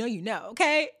 and if you know, you know,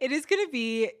 okay? It is going to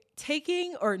be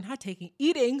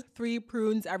eating 3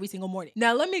 prunes every single morning.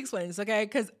 Now, let me explain this, okay?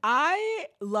 Because I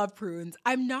love prunes.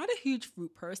 I'm not a huge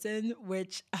fruit person,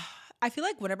 which I feel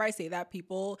like whenever I say that,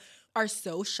 people are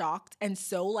so shocked and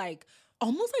so like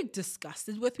almost like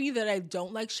disgusted with me that I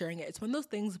don't like sharing it. It's one of those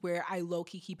things where I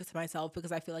low-key keep it to myself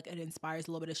because I feel like it inspires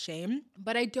a little bit of shame,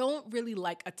 but I don't really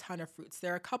like a ton of fruits.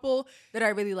 There are a couple that I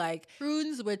really like.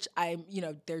 Prunes, which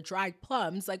they're dried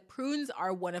plums. Like prunes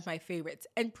are one of my favorites.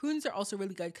 And prunes are also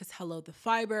really good because the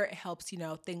fiber, it helps,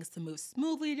 things to move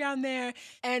smoothly down there.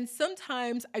 And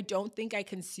sometimes I don't think I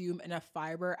consume enough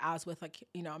fiber as with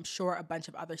I'm sure a bunch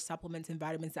of other supplements and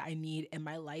vitamins that I need in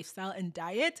my lifestyle and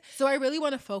diet. So I really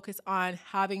want to focus on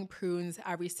having prunes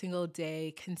every single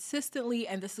day consistently.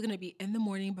 And this is going to be in the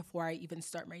morning before I even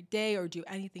start my day or do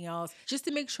anything else, just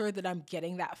to make sure that I'm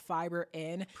getting that fiber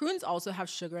in. Prunes also have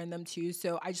sugar in them too.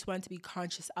 So I just wanted to be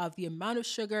conscious of the amount of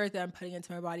sugar that I'm putting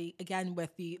into my body. Again,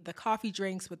 with the coffee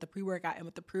drinks, with the pre-workout, and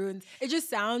with the prunes. It just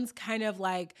sounds kind of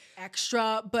like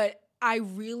extra, but I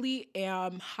really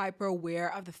am hyper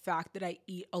aware of the fact that I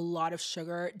eat a lot of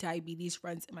sugar. Diabetes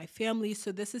runs in my family.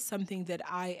 So this is something that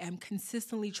I am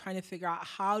consistently trying to figure out.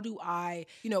 How do I,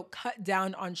 cut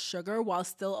down on sugar while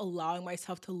still allowing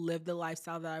myself to live the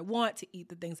lifestyle that I want, to eat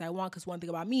the things I want? Because one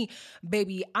thing about me,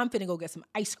 baby, I'm finna go get some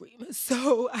ice cream.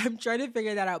 So I'm trying to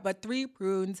figure that out. But 3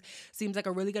 prunes seems like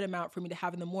a really good amount for me to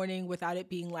have in the morning without it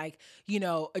being like,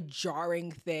 a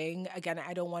jarring thing. Again,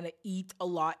 I don't want to eat a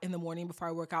lot in the morning before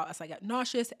I work out. It's like get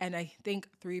nauseous, and I think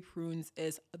 3 prunes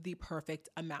is the perfect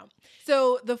amount.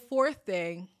 So the fourth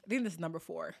thing, I think this is number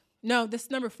 4. No, this is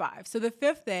number 5. So the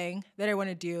 5th thing that I want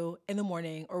to do in the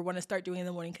morning, or want to start doing in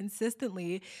the morning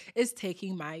consistently, is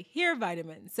taking my hair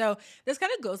vitamins. So this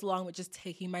kind of goes along with just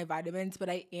taking my vitamins, but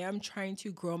I am trying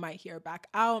to grow my hair back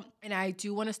out, and I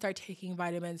do want to start taking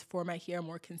vitamins for my hair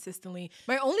more consistently.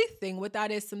 My only thing with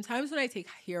that is sometimes when I take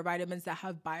hair vitamins that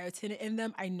have biotin in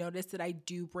them, I notice that I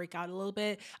do break out a little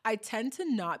bit. I tend to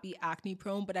not be acne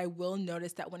prone, but I will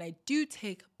notice that when I do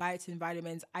take biotin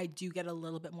vitamins, I do get a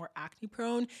little bit more acne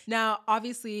prone. Now,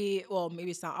 obviously, well,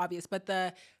 maybe it's not obvious, but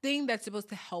the thing that's supposed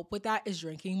to help with that is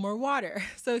drinking more water.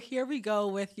 So here we go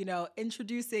with,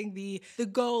 introducing the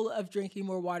goal of drinking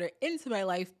more water into my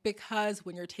life, because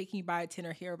when you're taking biotin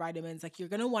or hair vitamins, like, you're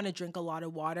going to want to drink a lot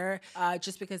of water,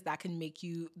 just because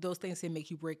those things can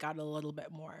make you break out a little bit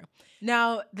more.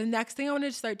 Now, the next thing I want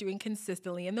to start doing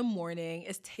consistently in the morning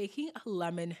is taking a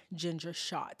lemon ginger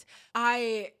shot.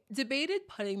 I debated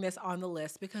putting this on the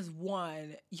list because,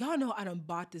 one, y'all know I done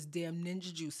bought this damn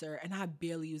Ninja juicer and I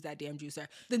barely use that damn juicer.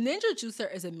 The Ninja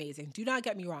juicer is amazing. Do not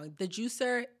get me wrong. The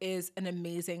juicer is an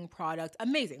amazing product.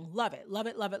 Amazing. Love it. Love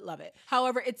it. Love it. Love it.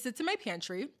 However, it sits in my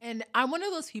pantry, and I'm one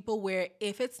of those people where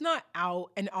if it's not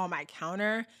out and on my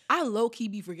counter, I low-key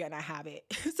be forgetting I have it.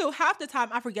 So half the time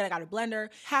I forget I got a blender.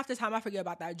 Half the time I forget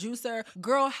about that juicer.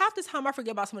 Girl, half the time I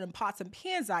forget about some of them pots and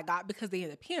pans I got because they in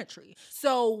the pantry.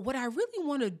 So what I really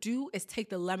want to do is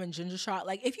take the lemon ginger shot.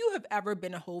 Like, if you have ever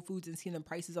been to Whole Foods and seen the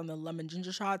prices on the lemon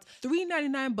ginger shots,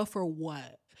 $3.99, but for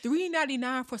what?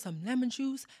 $3.99 for some lemon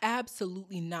juice?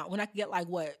 Absolutely not. When I could get I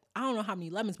don't know how many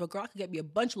lemons, but girl, I could get me a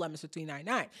bunch of lemons for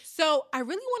 $3.99. So I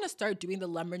really want to start doing the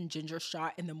lemon ginger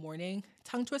shot in the morning.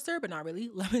 Tongue twister, but not really.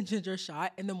 Lemon ginger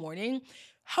shot in the morning.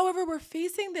 However, we're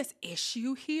facing this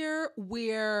issue here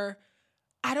where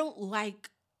I don't like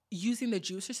using the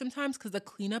juicer sometimes because the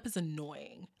cleanup is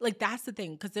annoying. Like, that's the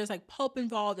thing, because there's pulp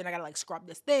involved and I gotta scrub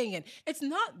this thing, and it's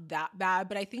not that bad,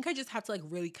 but I think I just have to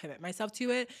really commit myself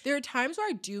to it. There are times where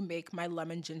I do make my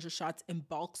lemon ginger shots in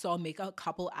bulk, so I'll make a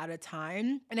couple at a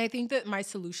time, and I think that my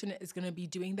solution is gonna be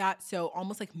doing that. So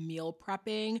almost meal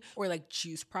prepping or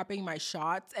juice prepping my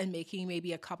shots and making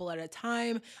maybe a couple at a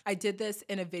time. I did this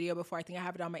in a video before. I think I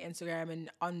have it on my Instagram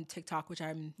and on TikTok, which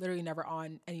I'm literally never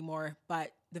on anymore,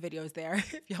 but the video is there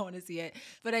if y'all want to see it.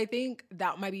 But I think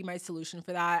that might be my solution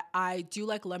for that. I do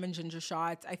like lemon ginger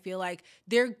shots. I feel like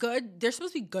they're good. They're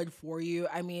supposed to be good for you.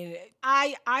 I mean,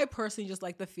 I personally just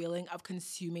like the feeling of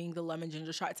consuming the lemon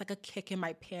ginger shot. It's like a kick in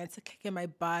my pants, a kick in my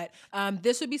butt.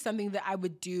 This would be something that I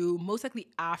would do most likely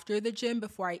after the gym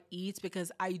before I eat,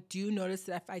 because I do notice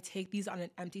that if I take these on an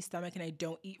empty stomach and I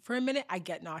don't eat for a minute, I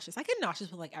get nauseous. I get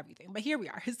nauseous with everything, but here we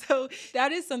are. So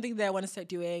that is something that I want to start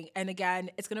doing. And again,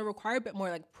 it's going to require a bit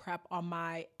more prep on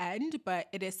my end, but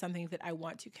it is something that I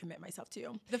want to commit myself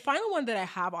to. The final one that I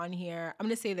have on here, I'm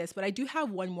going to say this, but I do have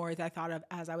one more that I thought of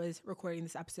as I was recording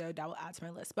this episode that will add to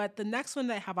my list. But the next one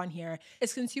that I have on here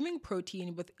is consuming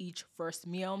protein with each first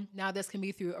meal. Now, this can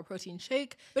be through a protein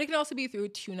shake, but it can also be through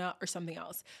tuna or something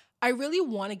else. I really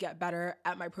want to get better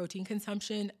at my protein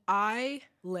consumption. I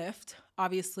lift,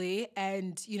 obviously,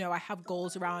 and, I have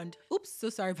goals around,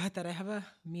 so sorry about that. I have a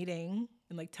meeting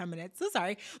in 10 minutes. So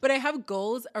sorry. But I have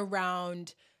goals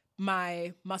around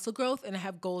my muscle growth and I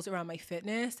have goals around my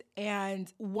fitness.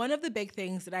 And one of the big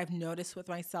things that I've noticed with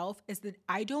myself is that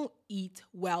I don't eat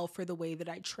well for the way that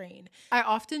I train. I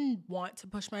often want to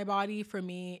push my body. For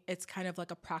me, it's kind of a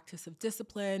practice of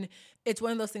discipline. It's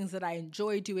one of those things that I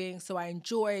enjoy doing. So I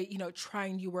enjoy,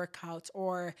 trying new workouts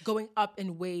or going up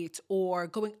in weight or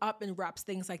going up in reps,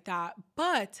 things like that.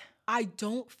 But I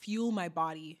don't fuel my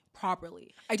body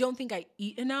properly. I don't think I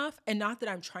eat enough, and not that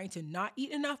I'm trying to not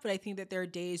eat enough, but I think that there are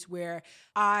days where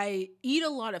I eat a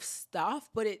lot of stuff,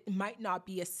 but it might not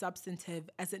be as substantive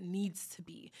as it needs to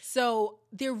be. So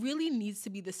there really needs to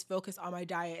be this focus on my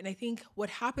diet. And I think what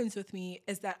happens with me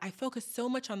is that I focus so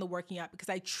much on the working out because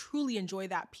I truly enjoy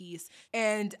that piece.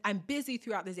 And I'm busy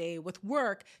throughout the day with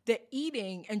work that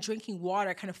eating and drinking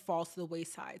water kind of falls to the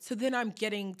wayside. So then I'm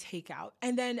getting takeout,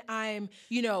 and then I'm,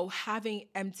 having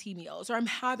empty meals, or I'm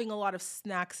having a lot of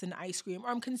snacks and ice cream, or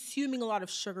I'm consuming a lot of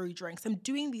sugary drinks. I'm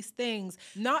doing these things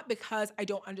not because I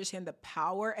don't understand the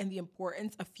power and the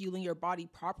importance of fueling your body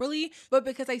properly, but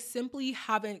because I simply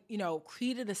haven't,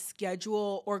 created a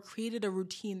schedule or created a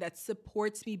routine that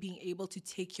supports me being able to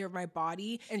take care of my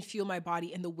body and fuel my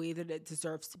body in the way that it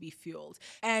deserves to be fueled.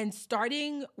 And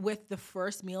starting with the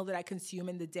first meal that I consume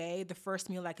in the day, the first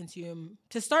meal I consume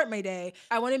to start my day,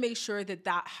 I want to make sure that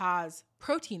that has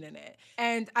protein in it.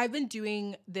 And I've been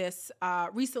doing this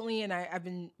recently, and I've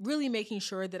been really making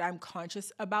sure that I'm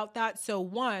conscious about that. So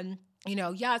one,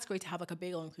 Yeah, it's great to have like a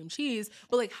bagel and cream cheese,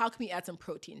 but like, how can we add some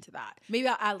protein to that? Maybe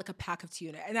I'll add like a pack of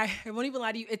tuna. And I won't even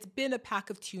lie to you, it's been a pack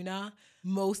of tuna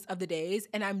most of the days.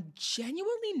 And I'm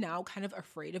genuinely now kind of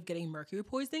afraid of getting mercury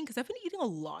poisoning because I've been eating a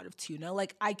lot of tuna.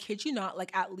 Like, I kid you not,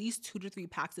 like at least 2 to 3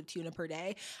 packs of tuna per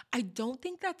day. I don't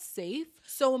think that's safe.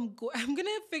 So I'm going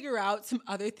to figure out some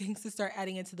other things to start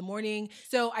adding into the morning.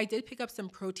 So I did pick up some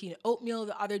protein oatmeal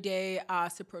the other day,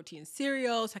 some protein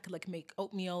cereal, so I could like make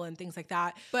oatmeal and things like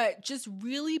that. But just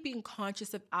really being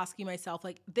conscious of asking myself,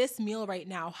 like, this meal right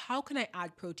now, how can I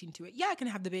add protein to it? Yeah, I can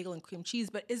have the bagel and cream cheese,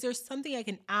 but is there something I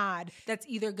can add that's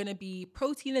either going to be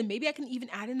protein, and maybe I can even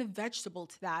add in a vegetable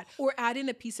to that, or add in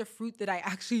a piece of fruit that I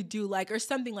actually do like, or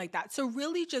something like that. So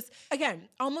really just, again,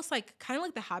 almost like kind of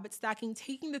like the habit stacking,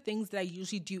 taking the things that I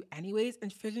usually do anyways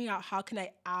and figuring out how can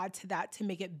I add to that to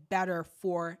make it better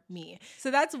for me.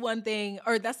 So that's one thing,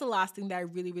 or that's the last thing that I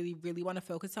really, really, really want to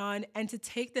focus on. And to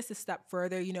take this a step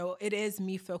further, it is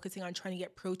me focusing on trying to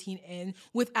get protein in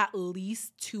with at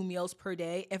least 2 meals per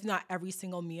day, if not every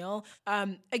single meal.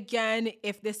 Again,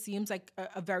 if this seems like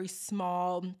a very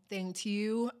small thing to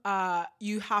you,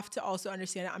 you have to also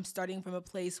understand that I'm starting from a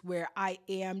place where I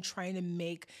am trying to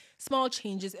make small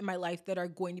changes in my life that are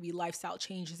going to be lifestyle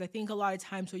changes. I think a lot of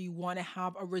times when you want to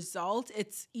have a result,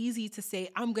 it's easy to say,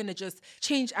 I'm going to just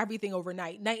change everything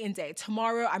overnight, night and day.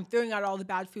 Tomorrow, I'm throwing out all the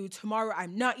bad food. Tomorrow,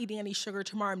 I'm not eating any sugar.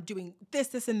 Tomorrow, I'm doing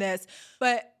this, and this.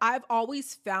 But I've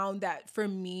always found that for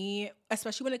me,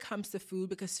 especially when it comes to food,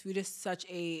 because food is such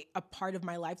a part of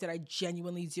my life that I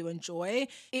genuinely do enjoy,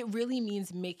 it really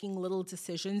means making little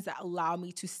decisions that allow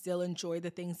me to still enjoy the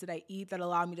things that I eat, that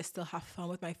allow me to still have fun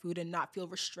with my food and not feel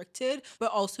restricted,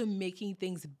 but also making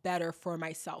things better for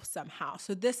myself somehow.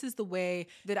 So this is the way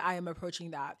that I am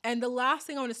approaching that. And the last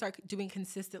thing I want to start doing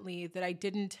consistently that I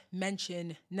didn't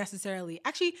mention necessarily,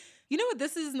 actually, you know what?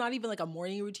 This is not even like a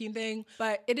morning routine thing,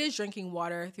 but it is drinking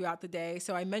water throughout the day.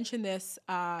 So I mentioned this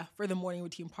for the morning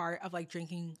routine part of like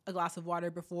drinking a glass of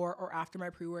water before or after my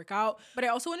pre-workout. But I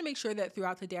also want to make sure that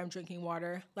throughout the day I'm drinking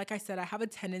water. Like I said, I have a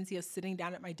tendency of sitting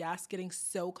down at my desk, getting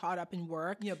so caught up in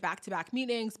work, back-to-back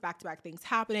meetings, back-to-back things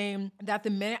happening, that the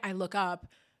minute I look up,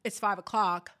 it's 5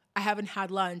 o'clock, I haven't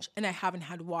had lunch and I haven't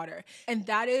had water. And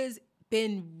that's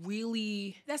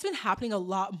been happening a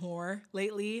lot more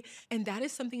lately. And that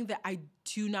is something that I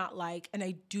do not like, and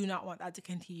I do not want that to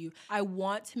continue. I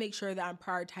want to make sure that I'm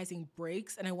prioritizing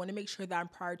breaks, and I want to make sure that I'm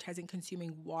prioritizing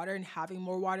consuming water and having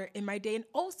more water in my day, and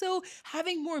also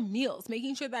having more meals,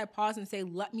 making sure that I pause and say,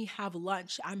 let me have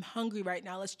lunch. I'm hungry right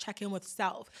now. Let's check in with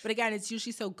self. But again, it's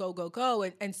usually so go,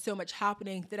 and so much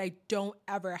happening that I don't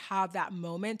ever have that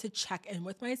moment to check in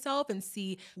with myself and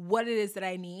see what it is that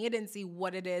I need and see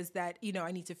what it is that,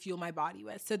 I need to fuel my body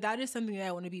with. So that is something that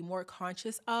I want to be more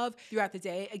conscious of throughout the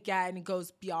day. Again, it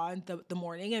goes beyond the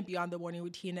morning and beyond the morning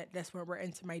routine. That's where we're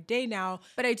into my day now.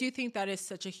 But I do think that is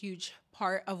such a huge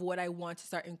part of what I want to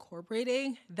start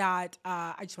incorporating that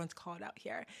I just want to call it out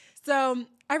here. So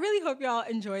I really hope y'all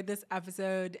enjoyed this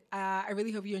episode. I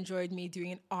really hope you enjoyed me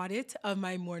doing an audit of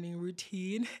my morning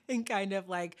routine and kind of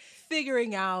like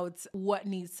figuring out what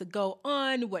needs to go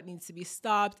on, what needs to be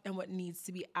stopped, and what needs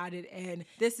to be added in.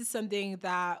 This is something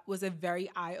that was a very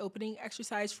eye-opening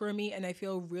exercise for me, and I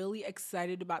feel really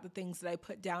excited about the things that I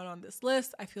put down on this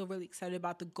list. I feel really excited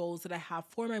about the goals that I have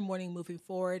for my morning moving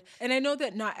forward. And I know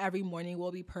that not every morning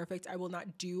will be perfect. I will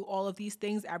not do all of these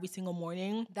things every single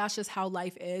morning. That's just how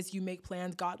life is. You make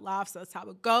plans, God laughs. That's how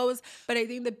it goes. But I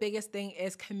think the biggest thing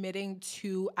is committing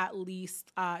to at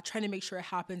least trying to make sure it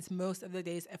happens most of the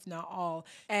days, if not all.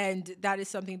 And that is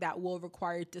something that will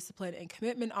require discipline and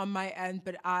commitment on my end.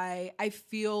 But I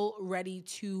feel ready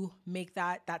to make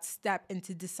that step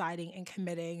into deciding and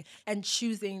committing and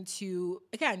choosing to,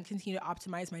 again, continue to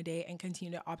optimize my day and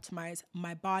continue to optimize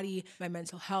my body, my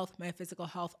mental health, my physical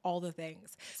health, all the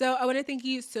things. So I want to thank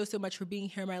you so much for being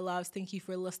here, my loves. Thank you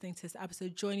for listening to this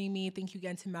episode, joining me. Thank you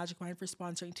again to Magic Mind for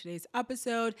sponsoring today's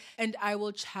episode. And I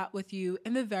will chat with you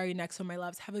in the very next one, my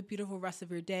loves. Have a beautiful rest of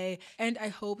your day. And I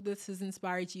hope this has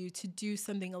inspired you to do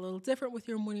something a little different with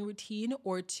your morning routine,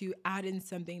 or to add in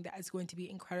something that is going to be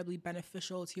incredibly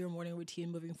beneficial to your morning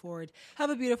routine moving forward. Have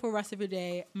a beautiful rest of your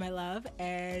day, my love.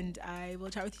 And I will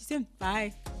chat with you soon.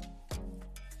 Bye.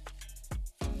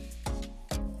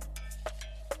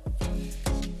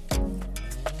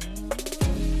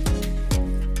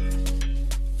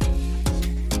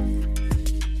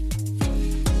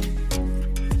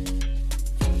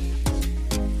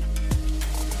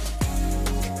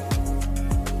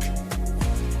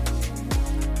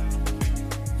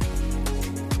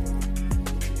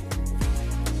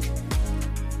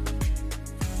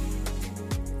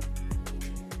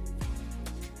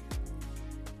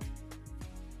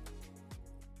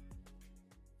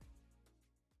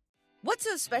 What's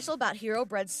so special about Hero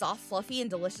Bread's soft, fluffy, and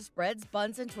delicious breads,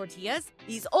 buns, and tortillas?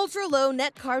 These ultra-low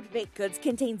net-carb baked goods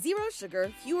contain zero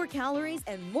sugar, fewer calories,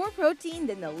 and more protein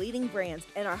than the leading brands,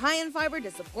 and are high in fiber to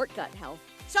support gut health.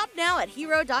 Shop now at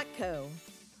Hero.co.